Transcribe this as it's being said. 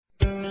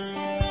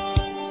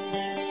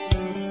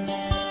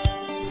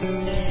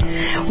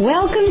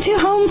Welcome to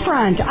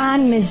Homefront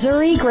on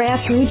Missouri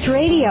Grassroots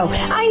Radio.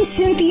 I'm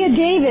Cynthia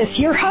Davis,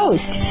 your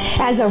host.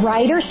 As a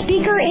writer,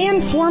 speaker,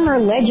 and former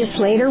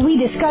legislator, we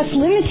discuss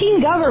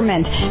limiting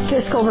government,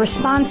 fiscal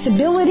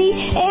responsibility,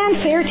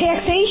 and fair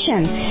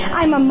taxation.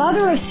 I'm a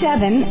mother of 7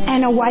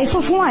 and a wife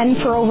of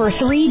 1 for over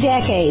 3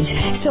 decades,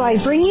 so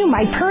I bring you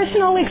my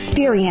personal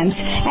experience.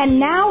 And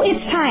now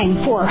it's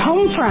time for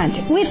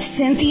Homefront with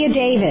Cynthia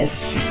Davis.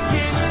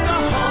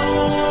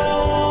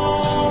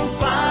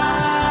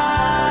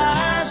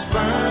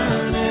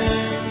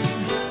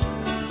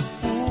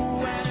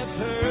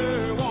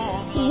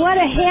 What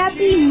a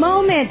happy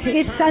moment.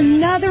 It's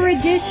another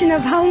edition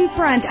of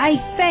Homefront.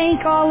 I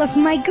thank all of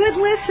my good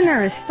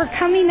listeners for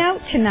coming out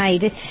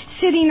tonight,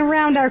 sitting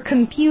around our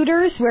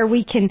computers where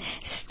we can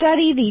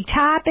study the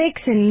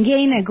topics and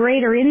gain a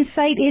greater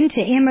insight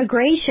into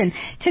immigration.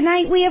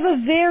 Tonight we have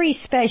a very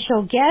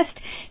special guest.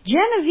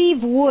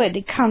 Genevieve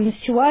Wood comes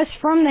to us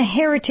from the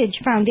Heritage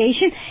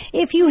Foundation.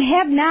 If you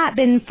have not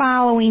been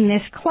following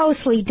this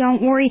closely,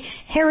 don't worry.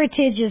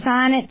 Heritage is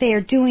on it. They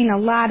are doing a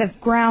lot of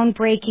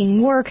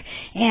groundbreaking work,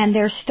 and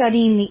they're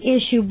studying the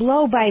issue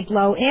blow by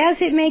blow as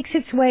it makes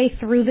its way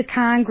through the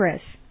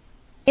Congress.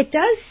 It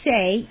does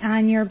say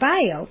on your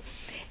bio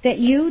that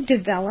you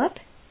develop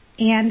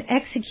and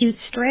execute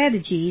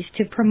strategies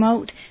to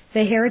promote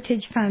the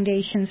Heritage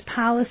Foundation's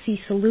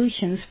policy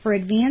solutions for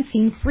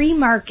advancing free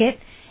market,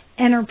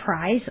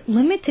 enterprise,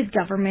 limited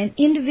government,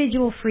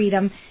 individual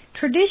freedom,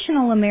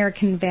 traditional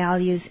American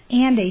values,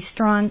 and a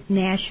strong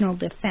national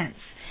defense.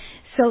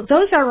 So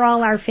those are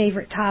all our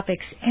favorite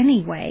topics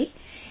anyway,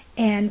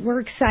 and we're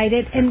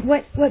excited. And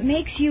what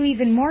makes you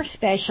even more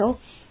special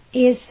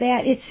is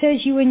that it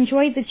says you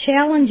enjoy the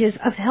challenges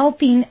of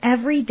helping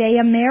everyday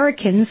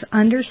Americans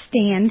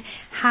understand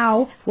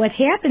how what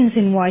happens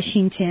in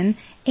Washington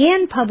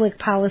and public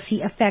policy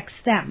affects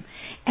them.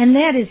 And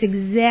that is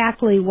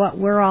exactly what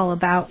we're all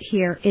about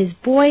here, is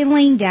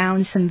boiling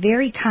down some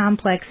very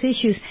complex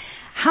issues.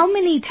 How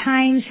many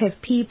times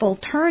have people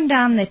turned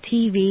on the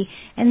TV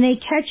and they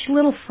catch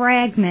little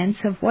fragments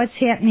of what's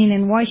happening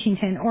in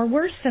Washington, or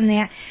worse than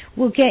that,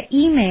 will get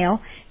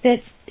email that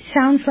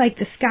sounds like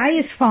the sky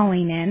is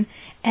falling in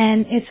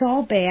and it's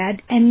all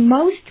bad, and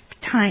most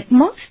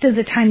of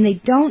the time they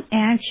don't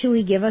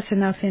actually give us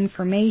enough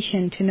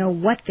information to know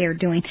what they're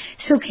doing.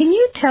 So can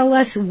you tell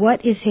us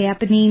what is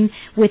happening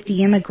with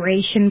the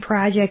immigration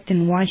project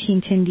in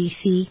Washington,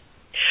 D.C.?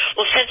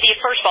 Well, Cynthia,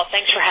 first of all,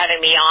 thanks for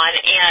having me on,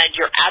 and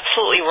you're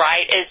absolutely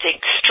right. It's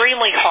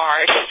extremely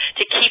hard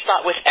to keep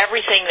up with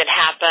everything that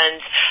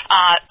happens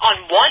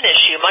on one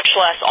issue, much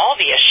less all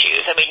the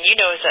issues. I mean, you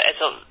know,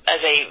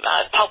 as a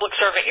public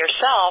servant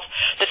yourself,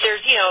 that there's,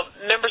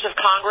 members of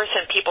Congress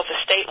and people at the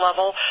state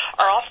level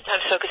are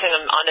oftentimes focusing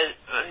on a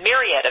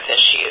myriad of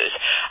issues.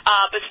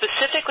 But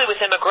specifically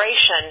with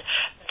immigration,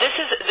 this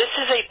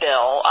is a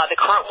bill, the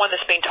current one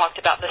that's being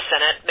talked about in the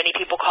Senate. Many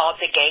people call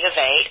it the Gang of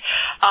Eight,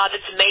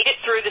 that's made it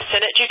through the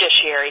Senate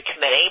Judiciary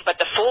Committee, but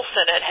the full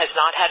Senate has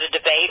not had a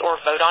debate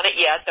or vote on it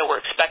yet, though we're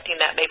expecting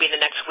that maybe in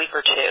the next week or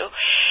two.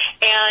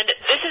 And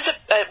this is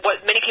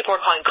what many people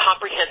are calling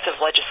comprehensive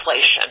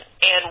legislation.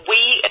 And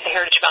we at the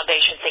Heritage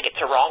Foundation think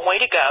it's the wrong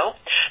way to go,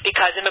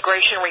 because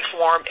immigration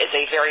reform is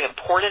a very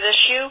important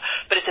issue,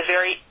 but it's a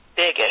very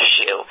big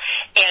issue.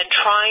 And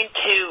trying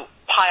to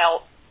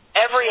pile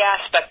every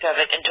aspect of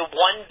it into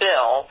one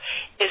bill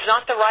is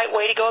not the right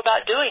way to go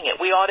about doing it.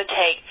 We ought to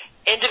take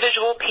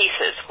individual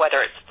pieces,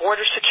 whether it's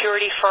border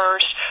security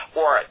first,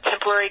 or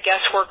temporary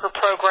guest worker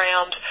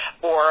programs,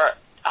 or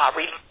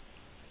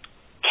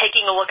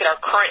taking a look at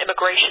our current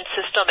immigration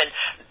system and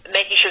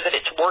making sure that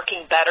it's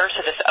working better,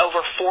 so there's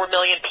over 4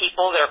 million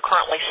people that are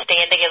currently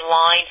standing in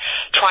line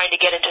trying to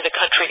get into the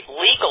country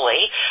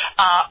legally.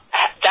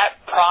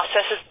 That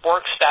process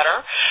works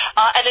better.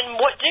 And then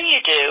what do you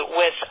do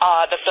with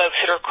the folks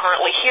that are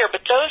currently here?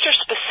 But those are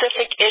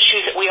specific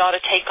issues that we ought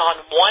to take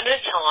on one at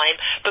a time,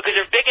 because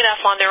they're big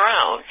enough on their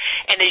own.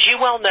 And as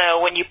you well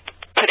know, when you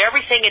put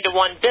everything into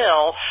one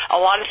bill, a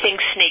lot of things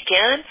sneak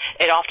in.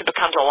 It often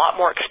becomes a lot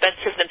more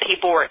expensive than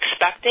people were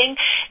expecting,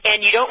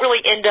 and you don't really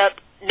end up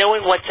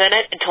knowing what's in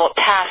it until it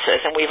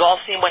passes. And we've all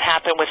seen what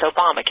happened with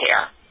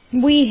Obamacare.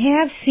 We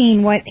have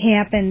seen what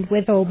happened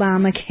with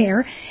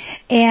Obamacare,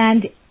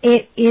 and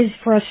it is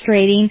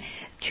frustrating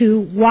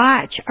to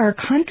watch our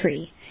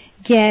country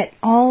get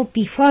all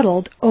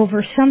befuddled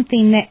over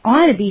something that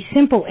ought to be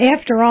simple.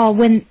 After all,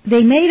 when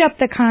they made up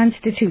the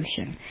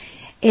Constitution,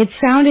 it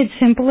sounded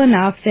simple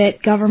enough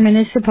that government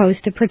is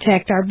supposed to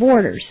protect our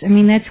borders. I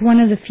mean, that's one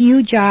of the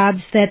few jobs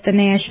that the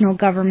national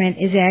government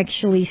is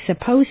actually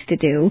supposed to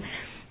do.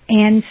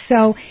 And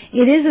so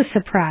it is a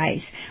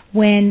surprise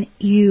when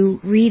you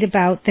read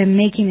about them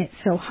making it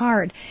so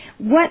hard.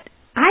 What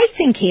I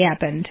think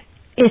happened,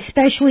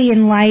 especially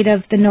in light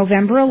of the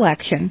November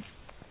election,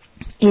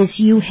 is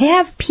you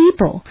have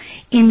people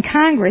in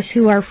Congress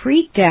who are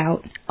freaked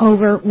out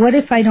over, what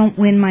if I don't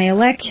win my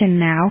election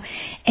now?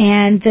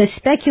 And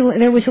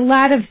there was a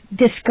lot of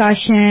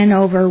discussion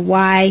over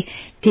why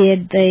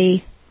did the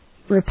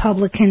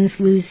Republicans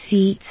lose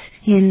seats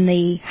in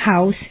the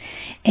House.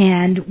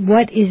 and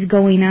what is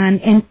going on.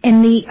 And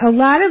a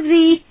lot of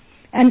the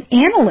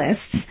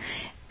analysts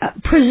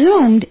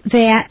presumed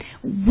that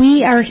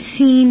we are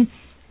seeing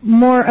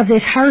more of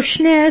this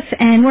harshness,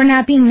 and we're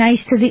not being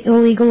nice to the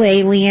illegal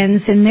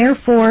aliens, and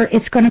therefore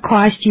it's going to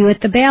cost you at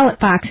the ballot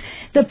box.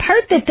 The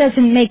part that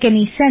doesn't make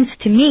any sense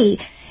to me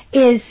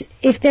is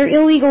if they're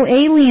illegal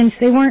aliens,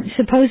 they weren't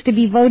supposed to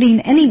be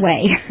voting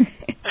anyway.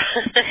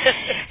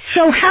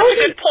 So how That's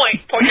a good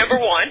point. Point number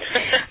one.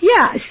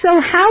 Yeah,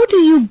 so how do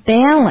you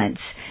balance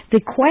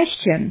the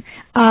question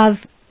of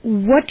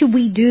what do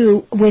we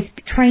do with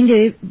trying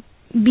to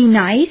be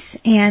nice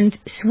and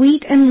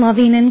sweet and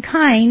loving and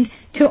kind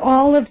to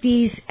all of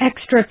these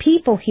extra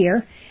people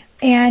here,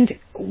 and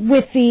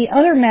with the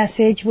other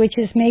message, which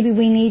is maybe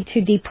we need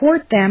to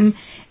deport them,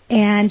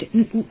 and,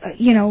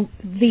 you know,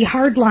 the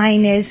hard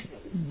line is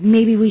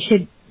maybe we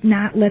should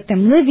not let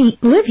them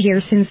live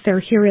here since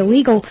they're here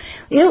illegal.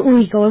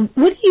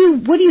 What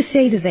do you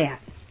say to that?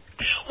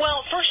 Well,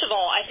 first of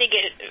all, I think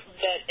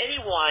that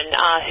anyone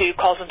who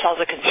calls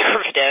themselves a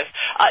conservative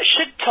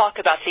should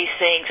talk about these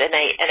things in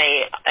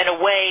a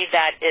way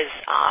that is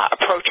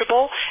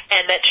approachable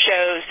and that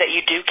shows that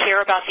you do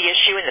care about the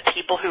issue and the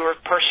people who are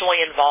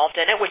personally involved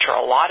in it, which are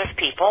a lot of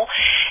people.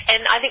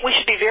 And I think we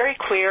should be very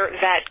clear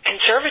that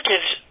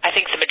conservatives, I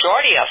think the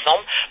majority of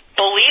them,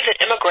 believe that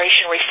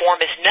immigration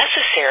reform is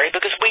necessary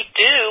because we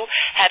do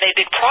have a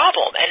big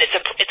problem, and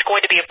it's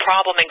going to be a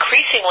problem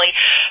increasingly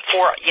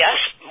for, yes,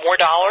 more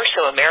dollars,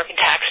 so American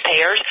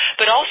taxpayers,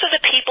 but also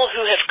the people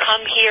who have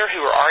come here, who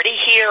are already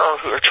here,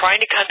 or who are trying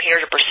to come here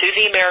to pursue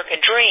the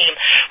American dream,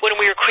 when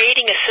we are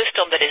creating a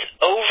system that is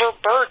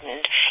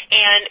overburdened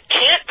and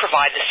can't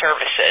provide the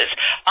services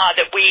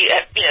that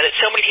that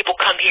so many people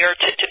come here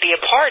to be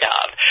a part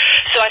of.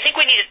 So I think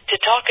we need to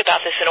talk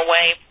about this in a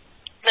way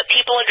that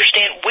people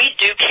understand we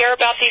do care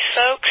about these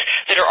folks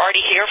that are already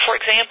here, for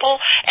example,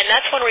 and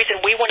that's one reason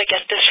we want to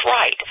get this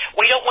right.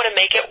 We don't want to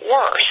make it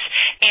worse.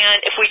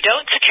 And if we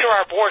don't secure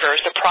our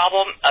borders, the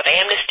problem of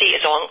amnesty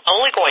is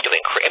only going to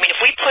increase. I mean,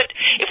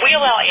 if we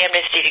allow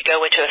amnesty to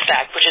go into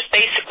effect, which is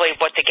basically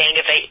what the Gang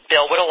of Eight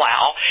bill would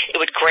allow,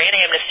 it would grant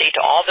amnesty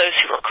to all those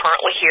who are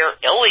currently here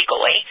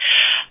illegally.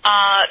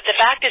 The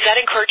fact is that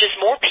encourages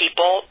more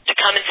people to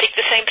come and seek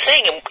the same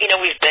thing. And,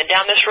 we've been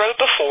down this road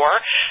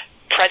before.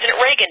 President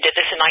Reagan did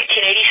this in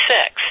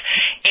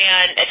 1986,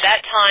 and at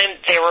that time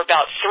there were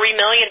about 3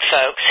 million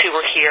folks who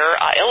were here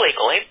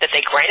illegally that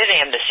they granted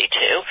amnesty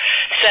to,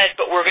 said,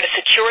 but we're going to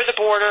secure the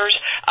borders,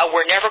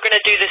 we're never going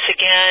to do this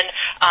again,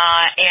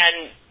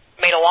 and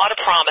made a lot of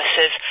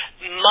promises,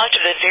 much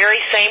of the very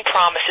same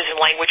promises and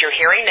language you're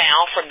hearing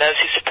now from those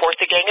who support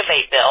the Gang of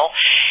Eight bill.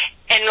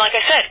 And like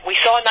I said, we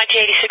saw in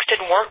 1986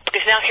 didn't work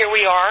because now here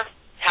we are,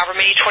 however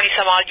many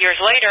 20-some-odd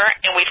years later,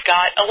 and we've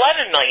got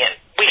 11 million.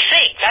 We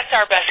think. That's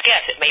our best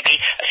guess. It may be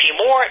a few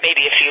more, it may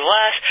be a few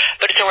less,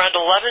 but it's around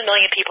 11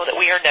 million people that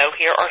we know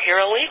here are here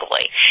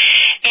illegally.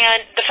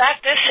 And the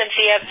fact is,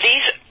 Cynthia,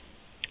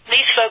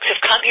 these folks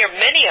have come here,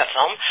 many of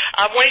them,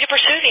 wanting to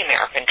pursue the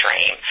American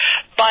dream.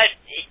 But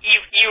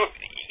you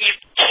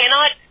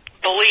cannot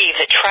believe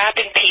that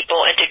trapping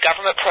people into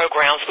government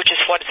programs, which is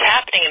what is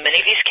happening in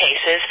many of these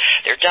cases,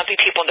 they're dumping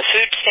people into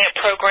food stamp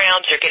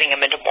programs, they're getting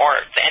them into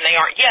more, and they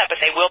aren't yet, but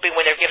they will be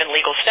when they're given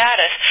legal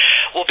status,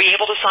 will be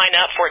able to sign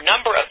up for a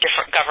number of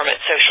different government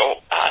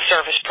social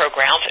service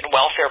programs and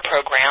welfare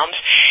programs.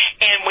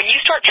 And when you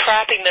start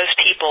trapping those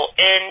people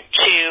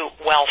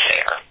into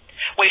welfare,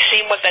 we've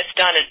seen what that's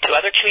done to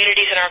other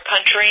communities in our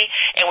country,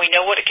 and we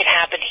know what it can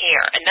happen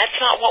here. And that's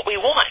not what we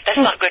want.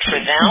 That's not good for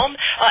them,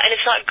 and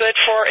it's not good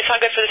for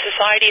the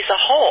society as a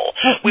whole.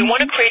 We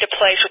want to create a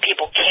place where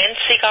people can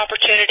seek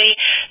opportunity,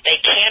 they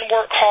can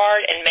work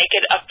hard and make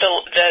it up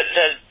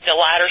the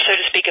ladder, so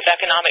to speak, of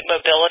economic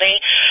mobility.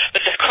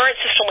 But the current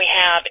system we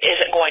have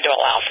isn't going to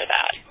allow for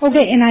that.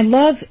 Okay, and I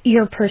love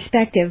your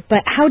perspective,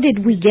 but how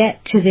did we get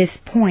to this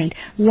point?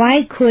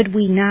 Why could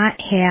we not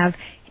have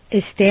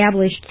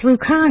established through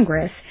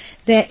Congress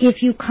that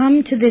if you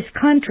come to this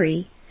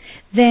country,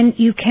 then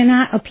you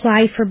cannot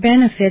apply for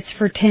benefits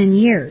for 10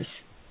 years?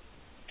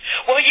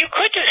 Well, you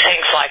could do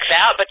things like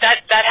that, but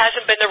that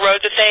hasn't been the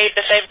road that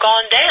they've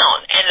gone down.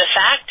 And the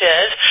fact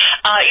is,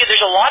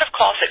 there's a lot of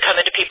costs that come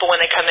into people when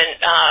they come in,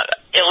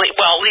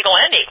 legal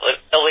and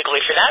illegally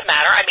for that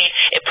matter. I mean,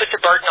 it puts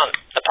a burden on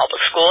the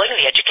public schooling,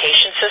 the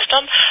education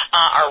system,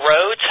 our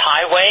roads,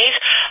 highways,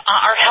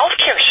 our health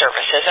care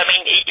services. I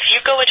mean, if you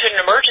go into an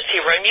emergency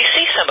room, you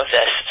see some of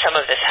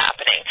this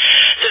happening.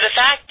 So the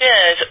fact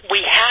is,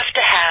 we have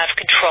to have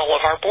control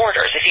of our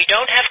borders. If you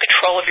don't have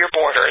control of your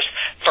borders,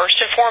 first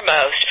and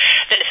foremost,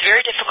 then it's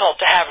very difficult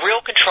to have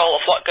real control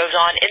of what goes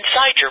on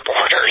inside your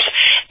borders.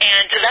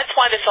 And so that's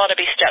why this ought to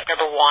be step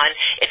number one.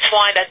 It's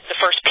why that's the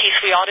first piece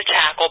we ought to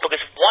tackle,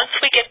 because once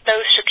we get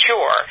those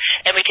secure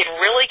and we can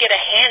really get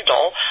a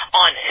handle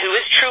on who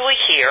is truly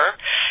here,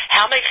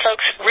 How many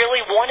folks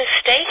really want to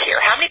stay here?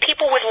 How many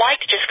people would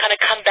like to just kind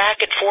of come back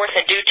and forth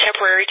and do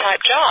temporary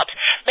type jobs?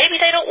 Maybe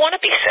they don't want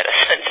to be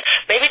citizens.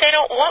 Maybe they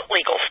don't want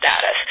legal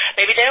status.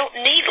 Maybe they don't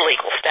need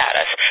legal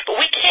status. But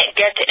we can't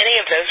get to any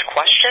of those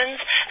questions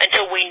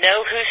until we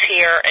know who's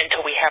here,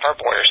 until we have our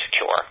border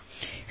secure.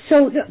 So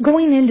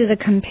going into the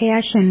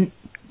compassion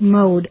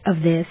mode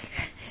of this,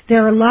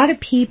 there are a lot of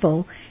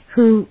people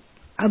who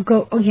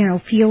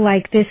feel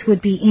like this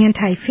would be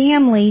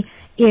anti-family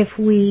if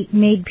we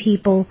made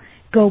people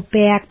go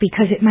back,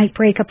 because it might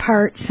break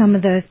apart some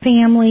of the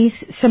families.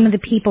 Some of the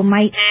people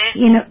might,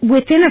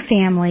 within a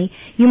family,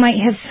 you might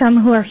have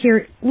some who are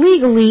here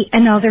legally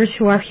and others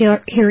who are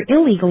here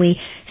illegally.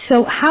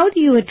 So how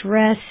do you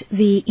address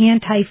the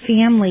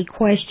anti-family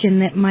question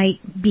that might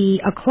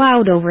be a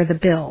cloud over the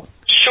bill?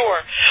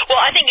 Sure.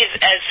 Well, I think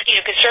as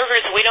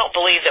conservatives, we don't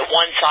believe that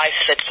one size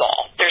fits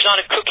all. There's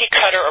not a cookie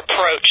cutter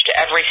approach to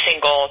every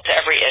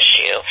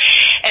issue.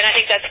 And I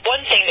think that's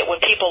one thing that when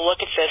people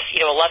look at this,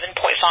 11.5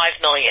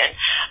 million,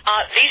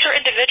 these are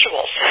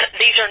individuals.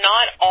 These are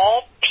not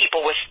all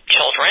people with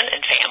children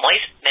and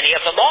families. Many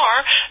of them are,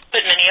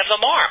 but many of them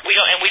aren't.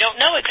 We don't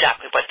know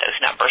exactly what those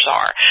numbers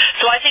are.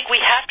 So I think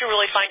we have to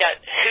really find out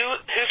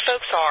who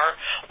folks are,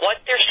 what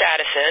their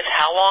status is,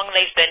 how long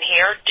they've been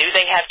here, do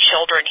they have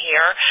children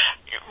here.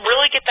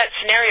 Really get that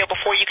scenario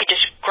before you could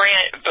just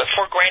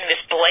granting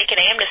this blanket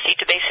amnesty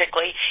to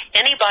basically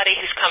anybody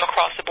who's come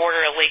across the border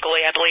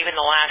illegally. I believe in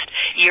the last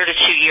year to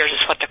 2 years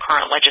is what the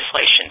current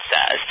legislation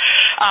says.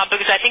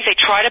 Because I think they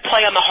try to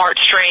play on the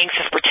heartstrings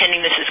of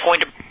pretending this is going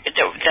to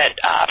that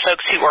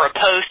folks who are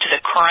opposed to the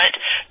current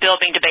bill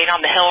being debated on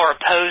the Hill are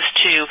opposed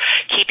to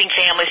keeping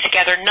families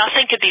together.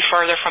 Nothing could be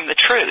further from the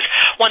truth.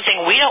 One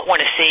thing we don't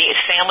want to see is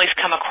families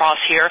come across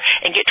here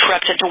and get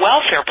trapped into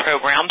welfare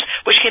programs,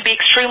 which can be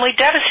extremely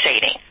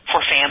devastating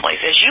for families,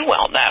 as you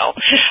well know.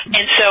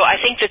 And so I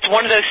think that's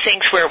one of those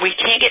things where we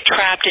can't get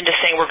trapped into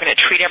saying we're going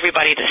to treat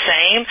everybody the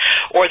same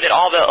or that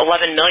all the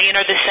 11 million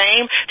are the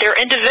same. They're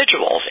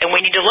individuals, and we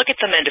need to look at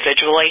them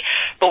individually,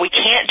 but we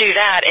can't do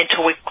that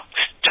until we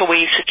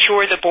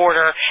secure the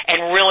border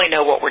and really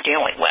know what we're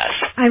dealing with.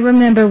 I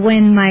remember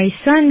when my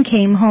son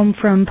came home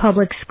from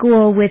public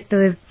school with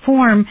the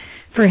form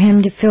for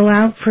him to fill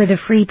out for the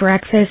free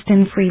breakfast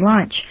and free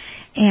lunch.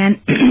 And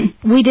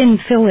we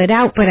didn't fill it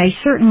out, but I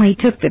certainly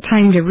took the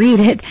time to read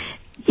it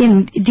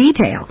in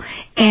detail.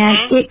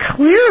 And it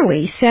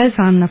clearly says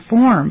on the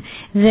form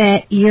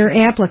that your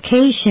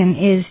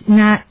application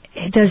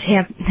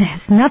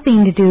has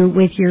nothing to do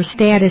with your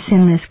status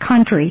in this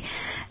country.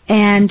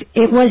 And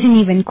it wasn't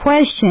even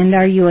questioned,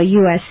 are you a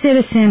U.S.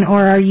 citizen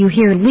or are you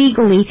here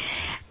legally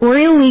or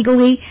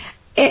illegally?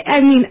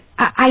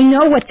 I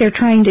know what they're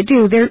trying to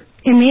do. They're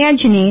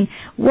imagining,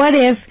 what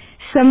if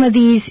some of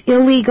these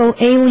illegal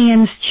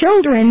aliens'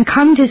 children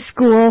come to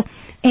school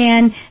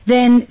and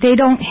then they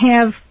don't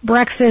have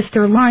breakfast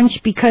or lunch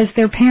because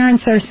their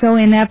parents are so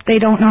inept they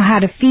don't know how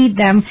to feed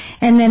them,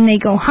 and then they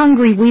go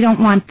hungry. We don't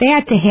want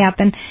that to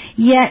happen.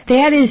 Yet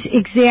that is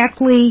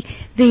exactly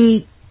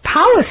the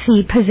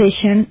policy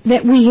position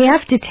that we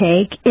have to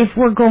take if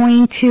we're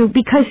going to,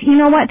 because you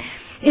know what?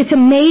 It's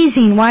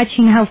amazing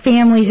watching how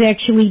families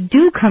actually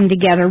do come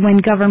together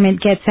when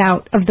government gets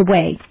out of the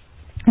way.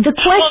 But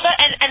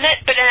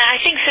I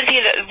think,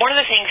 Cynthia, that one of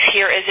the things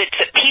here is it's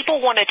that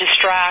people want to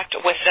distract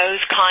with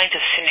those kinds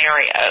of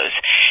scenarios.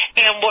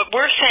 And what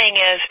we're saying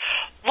is,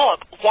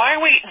 look, why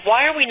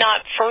are we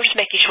not first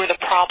making sure the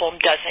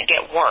problem doesn't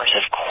get worse?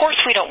 Of course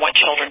we don't want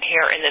children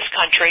here in this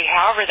country,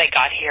 however they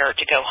got here,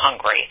 to go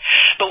hungry.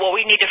 But what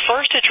we need to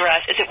first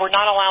address is that we're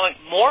not allowing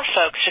more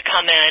folks to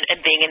come in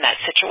and being in that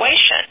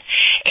situation.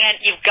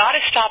 And you've got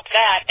to stop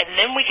that, and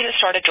then we can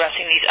start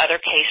addressing these other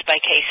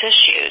case-by-case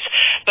issues.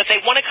 But they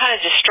want to kind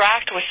of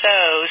distract with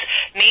those.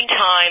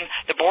 Meantime,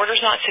 the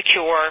border's not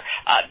secure.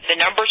 The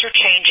numbers are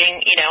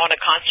changing, on a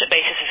constant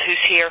basis of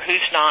who's here,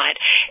 who's not.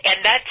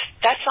 And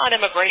that's not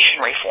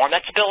immigration reform.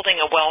 That's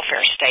building a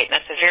welfare state, and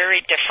that's a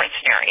very different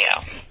scenario.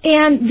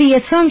 And the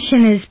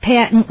assumption is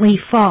patently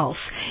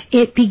false.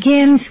 It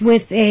begins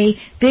with a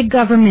big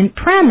government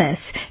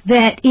premise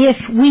that if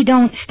we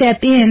don't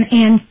step in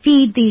and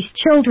feed these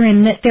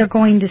children that they're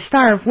going to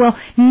starve. Well,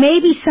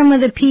 maybe some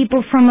of the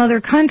people from other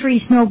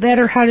countries know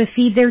better how to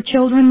feed their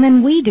children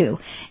than we do.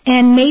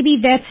 And maybe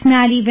that's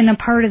not even a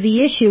part of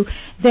the issue,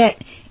 that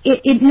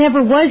it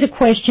never was a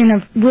question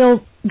of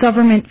will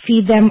government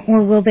feed them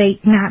or will they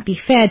not be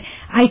fed.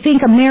 I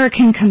think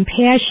American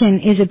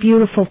compassion is a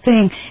beautiful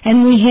thing,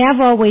 and we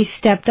have always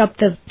stepped up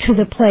to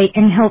the plate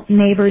and helped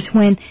neighbors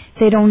when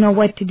they don't know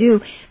what to do.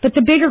 But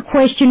the bigger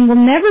question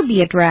will never be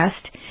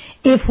addressed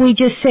if we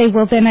just say,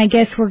 well, then I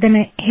guess we're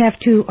going to have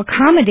to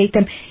accommodate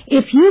them.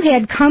 If you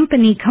had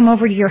company come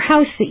over to your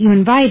house that you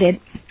invited,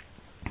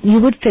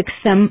 you would fix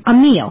them a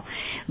meal.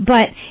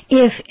 But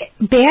if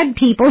bad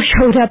people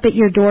showed up at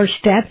your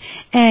doorstep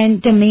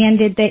and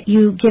demanded that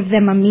you give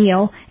them a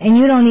meal and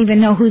you don't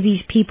even know who these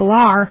people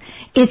are,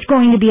 it's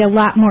going to be a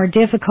lot more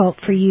difficult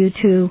for you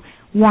to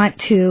want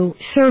to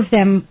serve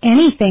them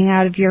anything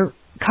out of your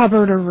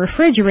cupboard or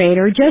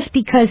refrigerator just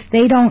because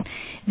they don't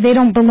they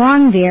don't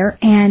belong there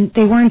and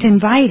they weren't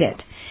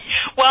invited.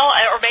 Well,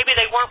 or maybe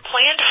they weren't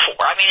planned for.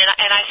 I mean,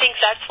 and I think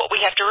that's what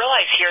we have to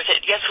realize here is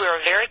that, yes, we're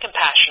a very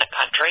compassionate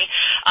country,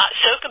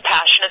 so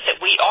compassionate that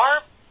we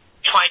are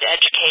trying to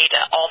educate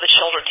all the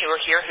children who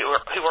are here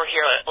who are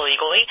here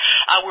illegally.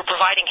 We're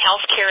providing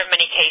health care in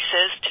many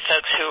cases to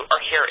folks who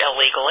are here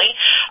illegally.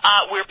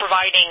 We're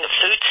providing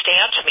food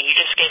stamps. I mean, you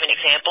just gave an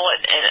example,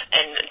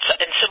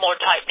 and similar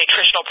type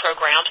nutritional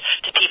programs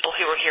to people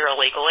who are here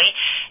illegally,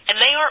 and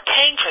they aren't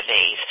paying for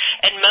these.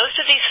 And most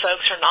of these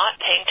folks are not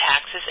paying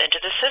taxes into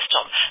the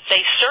system.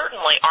 They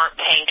certainly aren't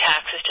paying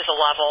taxes to the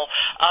level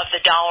of the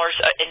dollars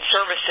in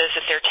services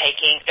that they're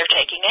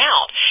taking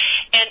out.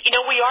 And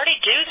we already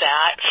do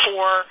that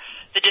for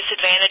the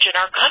disadvantaged in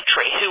our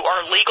country who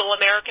are legal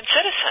American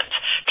citizens,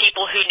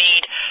 people who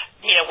need,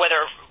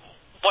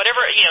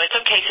 whatever, in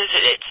some cases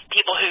it's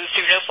people who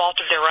through no fault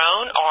of their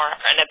own are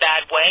in a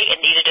bad way and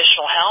need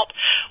additional help.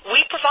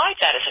 We provide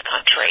that as a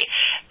country.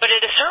 But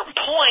at a certain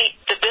point,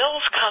 the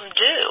bills come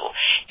due.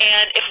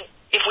 And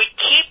if we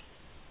keep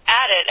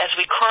at it as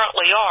we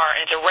currently are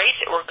and at the rate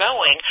that we're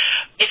going,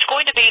 it's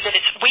going to be that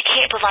we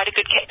can't provide a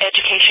good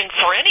education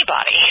for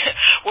anybody.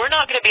 We're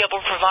not going to be able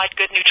to provide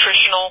good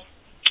nutritional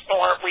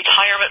or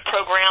retirement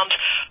programs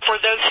for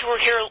those who are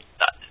here,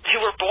 who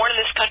were born in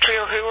this country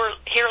or who are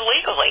here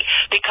legally,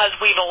 because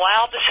we've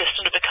allowed the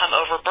system to become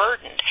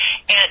overburdened.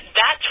 And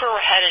that's where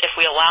we're headed if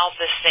we allow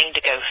this thing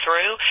to go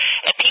through.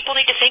 And people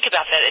need to think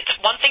about that. It's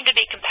one thing to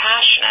be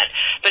compassionate,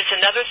 but it's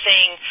another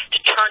thing to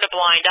turn a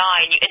blind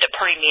eye, and you end up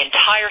hurting the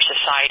entire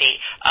society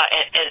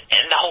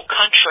and the whole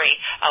country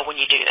when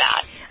you do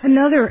that.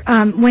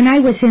 When I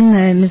was in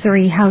the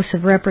Missouri House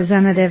of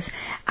Representatives,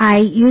 I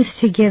used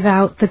to give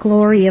out the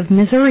Glory of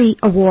Missouri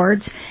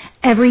Awards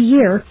every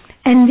year,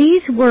 and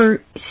these were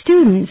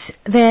students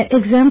that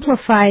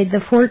exemplified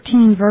the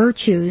 14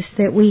 virtues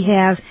that we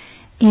have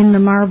in the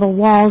marble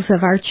walls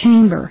of our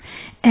chamber.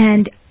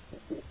 And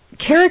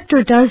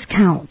character does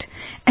count,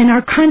 and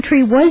our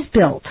country was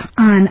built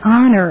on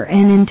honor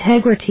and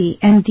integrity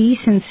and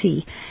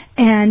decency.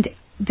 And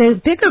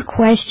the bigger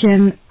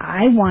question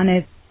I want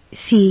to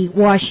see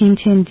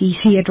Washington,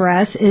 D.C.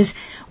 address is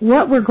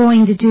what we're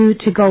going to do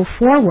to go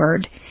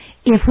forward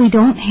if we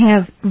don't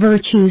have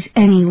virtues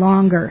any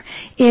longer.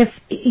 If,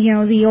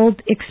 the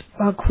old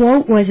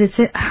quote was, it's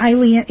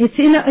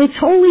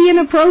wholly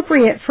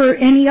inappropriate for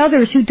any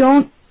others who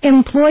don't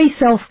employ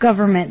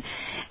self-government.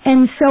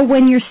 And so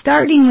when you're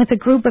starting with a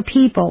group of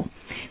people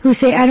who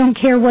say, I don't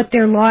care what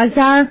their laws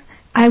are,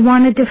 I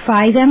want to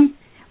defy them,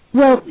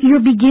 well,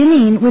 you're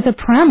beginning with a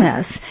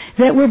premise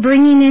that we're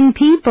bringing in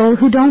people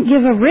who don't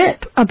give a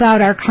rip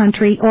about our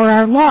country or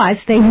our laws.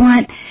 They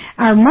want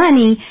our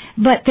money,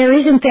 but there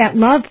isn't that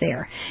love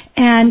there.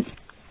 And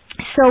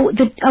so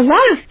a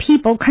lot of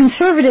people,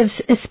 conservatives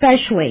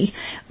especially,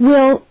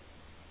 will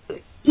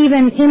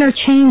even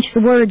interchange the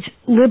words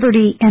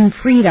liberty and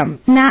freedom,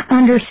 not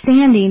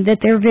understanding that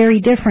they're very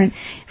different.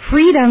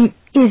 Freedom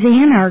is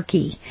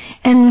anarchy,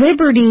 and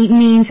liberty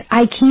means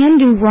I can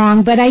do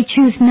wrong, but I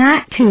choose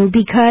not to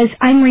because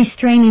I'm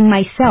restraining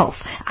myself.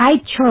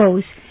 I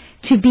chose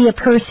to be a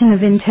person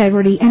of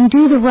integrity and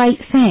do the right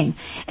thing.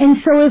 And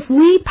so if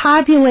we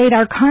populate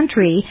our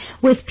country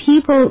with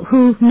people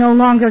who no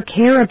longer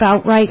care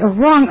about right or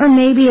wrong, or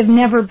maybe have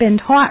never been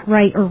taught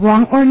right or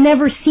wrong, or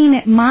never seen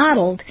it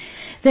modeled,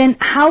 then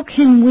how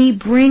can we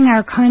bring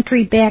our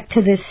country back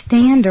to this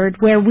standard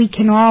where we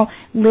can all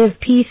live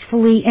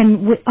peacefully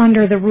and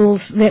under the rules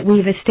that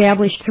we've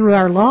established through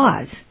our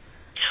laws?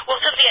 Well,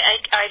 Cynthia,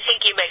 I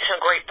think you make some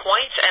great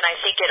points, and I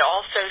think it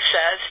also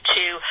says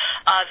to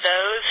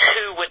those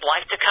who would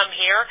like to come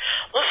here,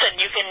 listen,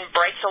 you can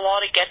break the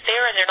law to get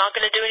there, and they're not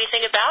going to do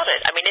anything about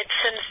it. I mean, it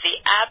sends the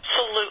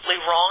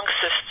absolutely wrong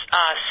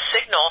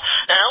signal,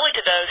 not only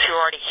to those who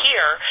are already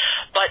here,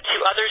 but to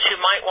others who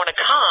might want to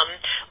come.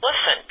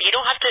 Listen, you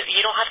don't have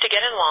to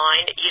get in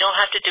line. You don't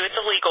have to do it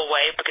the legal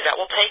way because that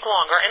will take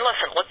longer. And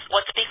listen,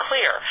 let's be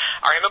clear.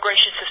 Our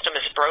immigration system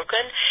is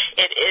broken.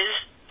 It is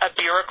a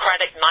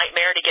bureaucratic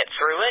nightmare to get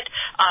through it.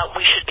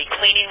 We should be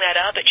cleaning that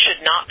up. It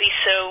should not be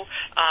so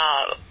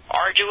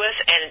arduous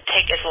and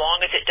take as long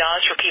as it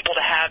does for people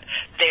to have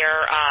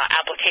their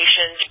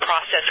applications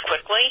processed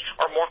quickly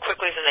or more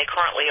quickly than they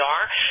currently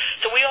are.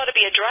 So we ought to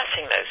be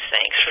addressing those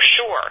things for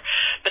sure.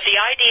 But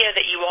the idea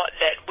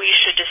that we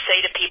should just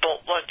say to people,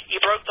 look, you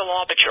broke the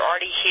law, but you're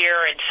already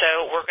here, and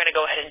so we're going to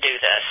go ahead and do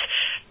this.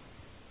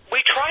 We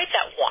tried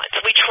that once.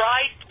 We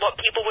tried what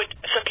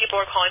some people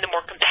are calling the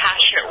more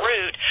compassionate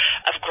route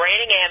of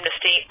granting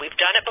amnesty. We've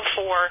done it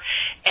before,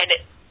 and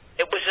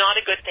it was not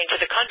a good thing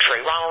for the country.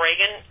 Ronald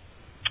Reagan,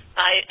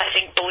 I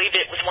think, believed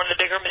it was one of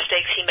the bigger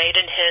mistakes he made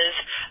in his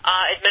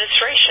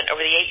administration over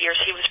the 8 years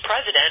he was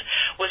president,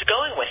 was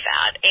going with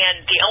that.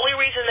 And the only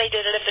reason they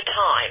did it at the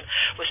time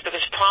was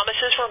because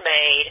promises were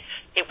made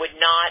it would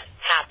not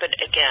happen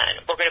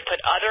again. We're going to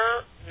put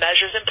other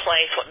measures in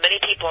place, what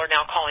many people are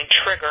now calling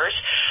triggers,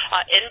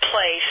 in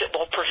place that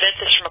will prevent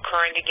this from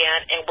occurring again.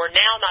 And we're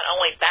now not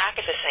only back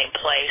at the same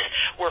place,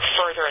 we're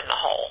further in the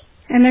hole.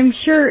 And I'm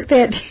sure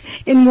that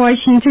in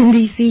Washington,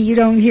 D.C., you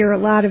don't hear a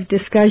lot of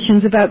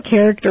discussions about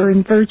character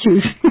and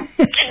virtues.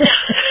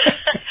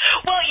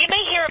 Well, you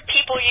may hear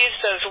people use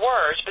those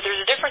words, but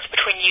there's a difference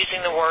between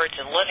using the words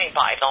and living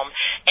by them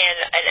and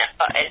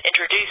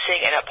introducing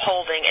and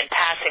upholding and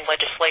passing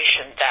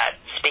legislation that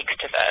speaks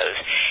to those.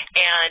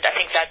 And I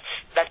think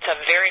that's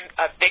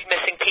a big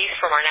missing piece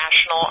from our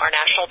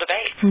national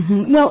debate.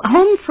 Mm-hmm. Well,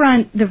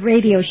 Homefront, the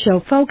radio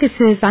show,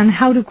 focuses on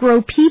how to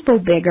grow people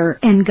bigger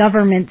and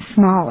government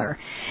smaller,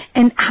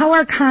 and how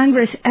our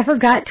Congress ever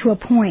got to a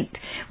point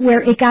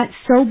where it got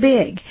so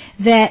big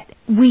that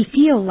we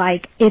feel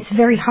like it's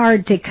very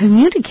hard to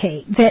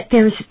communicate, that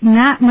there's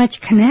not much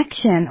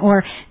connection,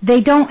 or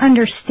they don't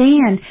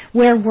understand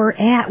where we're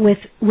at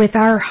with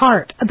our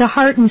heart, the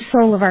heart and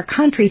soul of our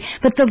country.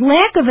 But the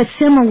lack of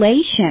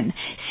assimilation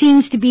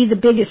seems to be the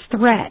biggest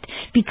threat,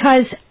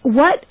 because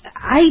what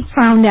I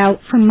found out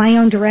from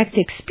my own direct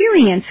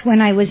experience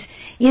when I was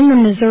in the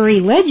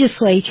Missouri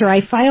legislature,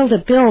 I filed a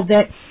bill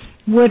that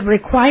would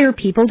require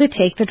people to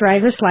take the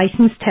driver's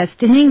license test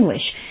in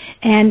English.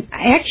 And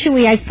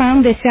actually, I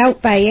found this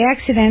out by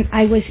accident.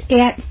 I was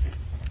at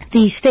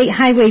the State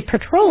Highway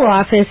Patrol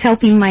office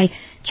helping my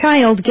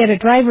child get a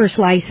driver's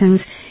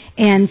license,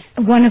 and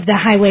one of the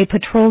Highway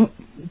Patrol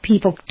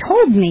people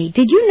told me,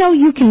 "Did you know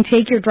you can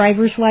take your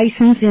driver's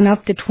license in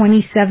up to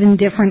 27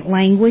 different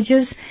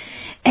languages?"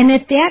 And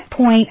at that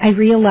point, I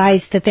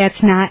realized that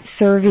that's not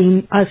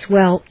serving us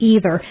well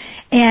either.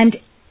 And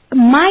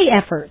my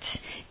efforts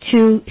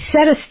to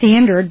set a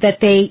standard that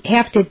they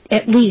have to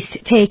at least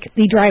take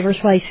the driver's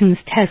license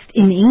test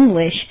in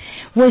English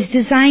was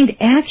designed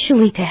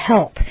actually to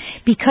help,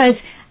 because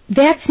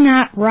that's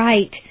not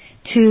right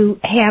to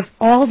have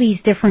all these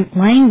different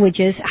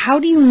languages. How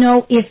do you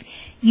know if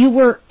you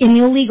were an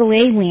illegal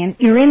alien,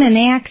 you're in an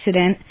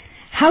accident,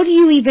 how do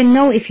you even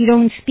know if you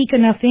don't speak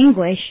enough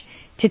English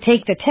to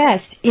take the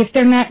test if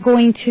they're not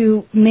going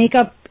to make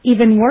up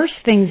even worse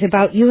things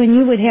about you, and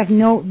you would have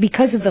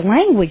because of the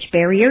language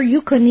barrier, you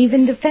couldn't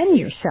even defend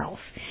yourself.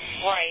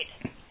 Right.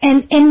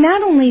 And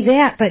not only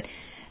that, but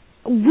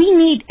we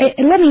need,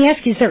 let me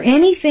ask you, is there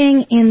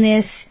anything in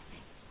this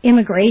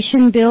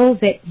immigration bill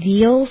that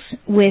deals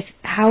with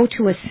how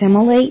to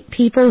assimilate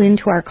people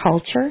into our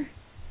culture?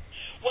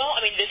 Well, I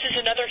mean, this is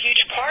another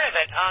huge part of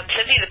it.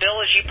 Cynthia, the bill,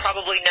 as you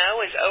probably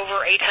know, is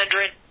over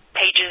 800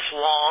 pages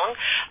long,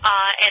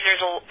 and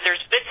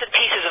there's bits and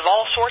pieces of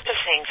all sorts of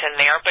things in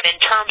there, but in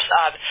terms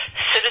of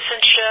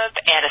citizenship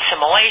and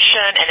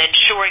assimilation and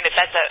ensuring that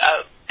that's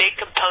a big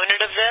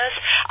component of this,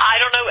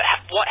 I don't know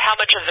how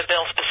much of the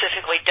bill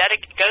specifically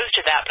goes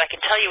to that, but I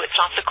can tell you it's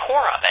not the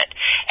core of it,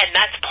 and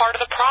that's part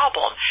of the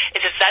problem,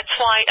 is that that's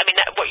why, I mean,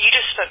 what you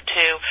just spoke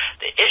to,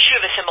 the issue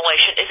of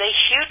assimilation is a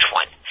huge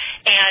one,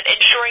 and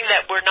ensuring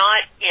that we're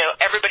not,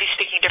 everybody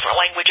speaking different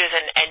languages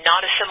and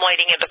not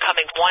assimilating and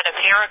becoming one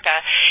America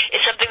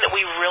is something that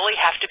we really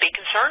have to be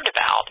concerned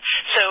about.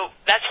 So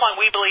that's why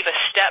we believe a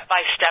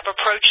step-by-step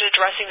approach to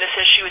addressing this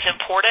issue is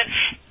important.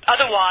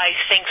 Otherwise,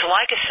 things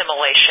like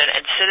assimilation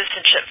and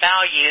citizenship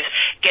values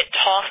get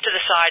tossed to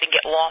the side and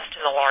get lost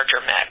in the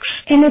larger mix.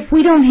 And if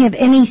we don't have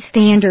any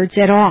standards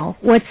at all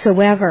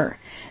whatsoever,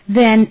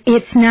 then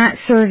it's not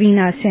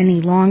serving us any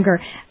longer.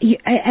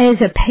 As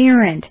a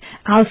parent,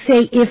 I'll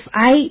say, if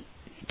I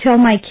tell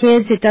my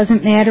kids it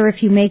doesn't matter if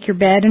you make your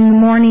bed in the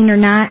morning or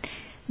not,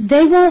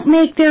 they won't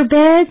make their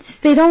beds.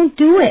 They don't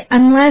do it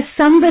unless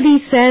somebody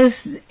says,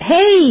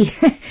 hey,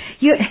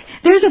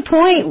 there's a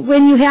point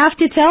when you have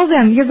to tell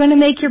them you're going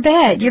to make your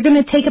bed, you're going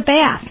to take a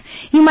bath.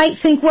 You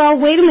might think, well,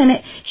 wait a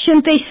minute,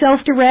 shouldn't they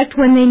self-direct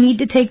when they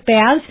need to take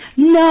baths?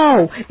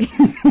 No.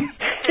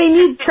 They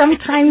need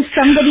sometimes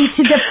somebody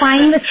to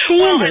define the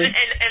standard.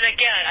 Well, and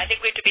again, I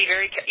think we have to be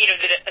very,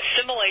 that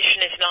assimilation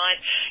is not,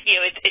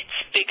 it's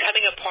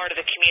becoming a part of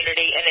the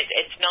community, and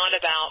it's not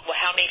about, well,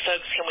 how many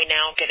folks can we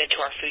now get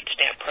into our food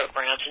stamp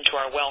programs, into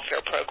our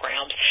welfare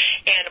programs.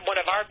 And one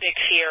of our big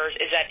fears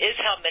is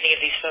how many of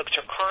these folks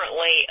are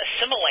currently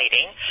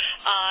assimilating,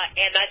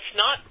 and that's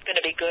not going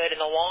to be good in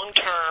the long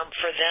term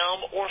for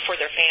them or for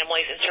their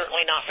families, and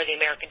certainly not for the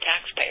American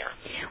taxpayer.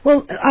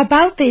 Well,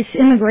 about this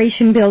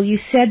immigration bill, you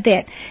said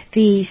that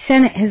the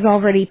Senate has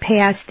already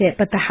passed it,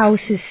 but the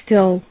House is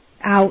still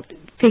out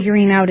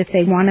figuring out if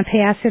they want to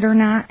pass it or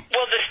not?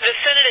 Well, the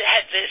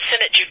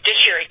Senate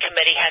Judiciary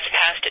Committee has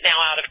passed it now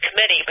out of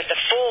committee, but the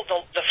full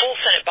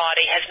Senate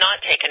body has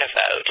not taken a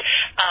vote,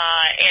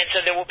 and so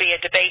there will be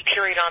a debate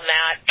period on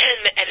that,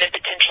 and then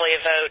potentially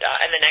a vote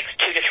in the next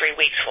 2 to 3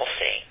 weeks. We'll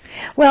see.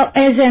 Well,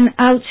 as an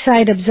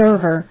outside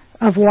observer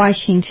of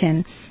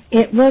Washington,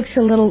 it looks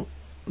a little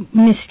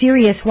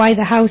mysterious why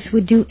the House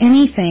would do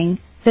anything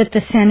that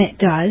the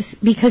Senate does,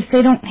 because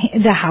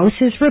the House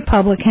is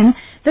Republican,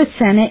 the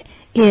Senate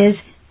is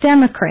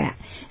Democrat.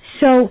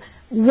 So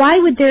why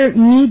would there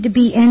need to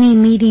be any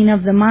meeting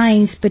of the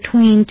minds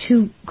between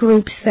two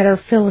groups that are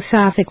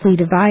philosophically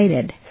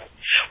divided?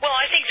 Well,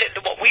 I think that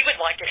what we would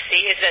like to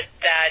see is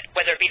that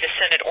whether it be the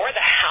Senate or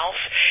the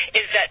House,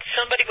 is that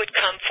somebody would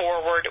come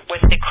forward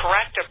with the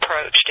correct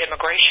approach to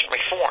immigration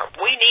reform.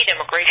 We need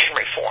immigration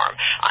reform.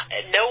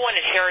 No one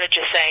at Heritage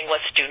is saying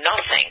let's do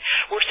nothing.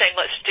 We're saying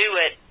let's do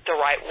it the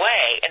right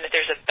way, and that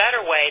there's a better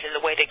way than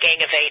the way the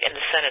Gang of Eight and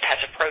the Senate has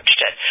approached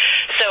it.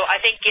 So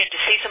I think, again, to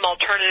see some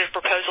alternative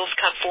proposals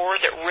come forward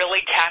that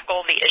really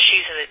tackle the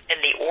issues in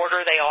the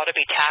order they ought to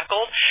be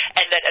tackled,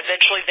 and that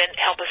eventually then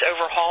help us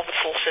overhaul the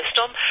full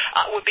system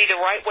would be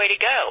the right way to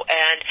go.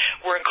 And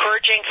we're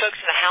encouraging folks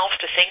in the House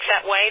to think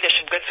that way. There's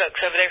some good folks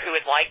over there who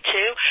would like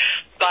to.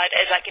 But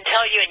as I can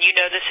tell you, and you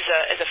know this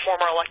as a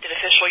former elected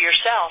official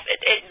yourself,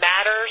 it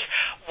matters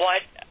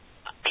what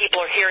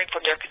people are hearing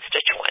from their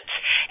constituents.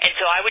 And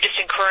so I would just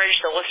encourage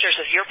the listeners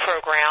of your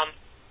program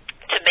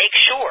to make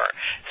sure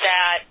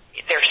that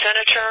their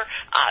senator,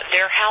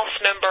 their House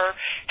member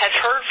has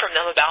heard from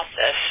them about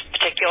this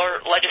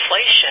particular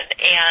legislation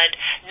and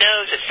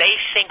knows that they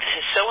think this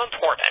is so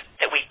important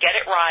that we get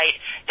it right,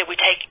 that we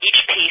take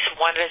each piece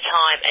one at a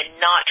time and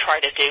not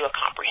try to do a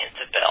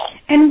comprehensive bill.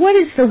 And what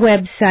is the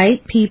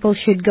website people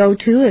should go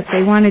to if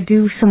they want to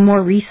do some more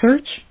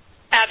research?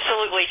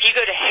 Absolutely. If you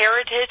go to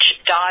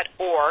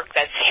heritage.org,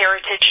 that's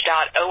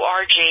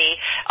heritage.org,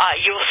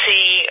 you'll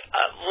see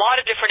a lot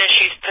of different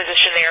issues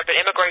positioned there, but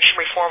immigration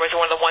reform is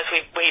one of the ones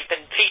we've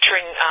been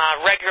featuring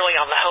regularly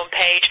on the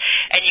homepage,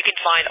 and you can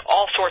find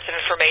all sorts of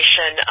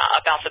information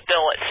about the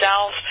bill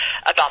itself,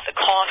 about the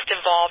cost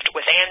involved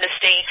with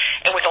amnesty,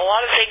 and with a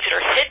lot of things that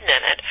are hidden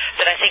in it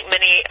that I think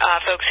many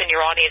folks in your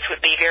audience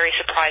would be very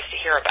surprised to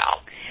hear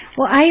about.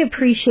 Well, I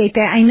appreciate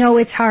that. I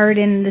know it's hard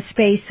in the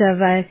space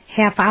of a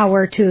half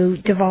hour to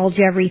divulge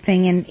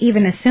everything and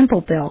even a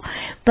simple bill,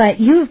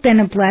 but you've been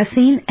a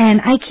blessing,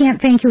 and I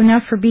can't thank you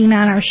enough for being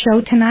on our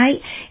show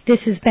tonight. This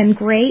has been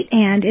great,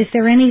 and is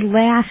there any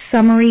last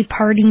summary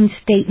parting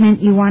statement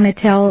you want to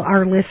tell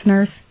our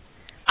listeners?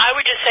 I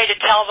would just say to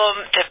tell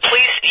them to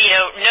please,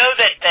 know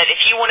that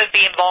if you want to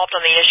be involved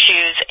on the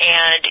issues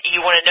and you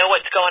want to know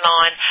what's going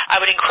on,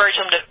 I would encourage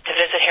them to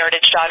visit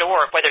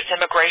heritage.org, whether it's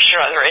immigration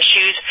or other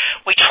issues.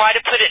 We try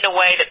to put it in a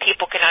way that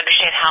people can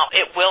understand how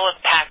it will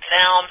impact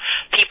them,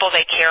 people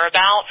they care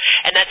about,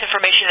 and that's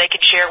information they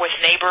can share with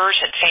neighbors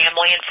and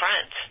family and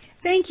friends.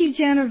 Thank you,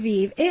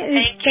 Genevieve. It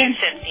has been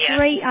a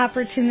great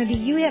opportunity.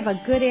 You have a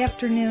good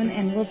afternoon,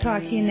 and we'll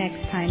talk to you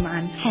next time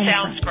on Homefront.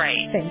 Sounds great.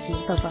 Thank you.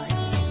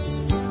 Bye-bye.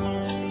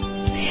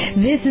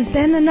 This has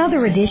been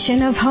another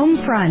edition of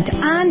Homefront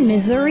on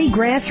Missouri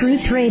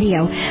Grassroots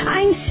Radio.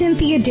 I'm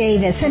Cynthia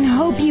Davis and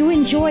hope you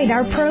enjoyed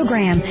our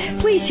program.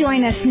 Please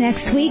join us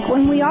next week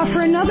when we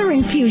offer another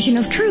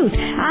infusion of truth,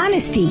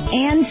 honesty,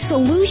 and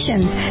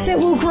solutions that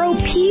will grow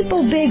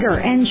people bigger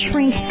and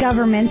shrink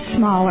government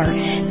smaller.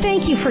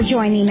 Thank you for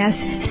joining us.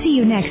 See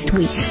you next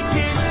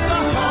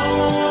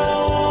week.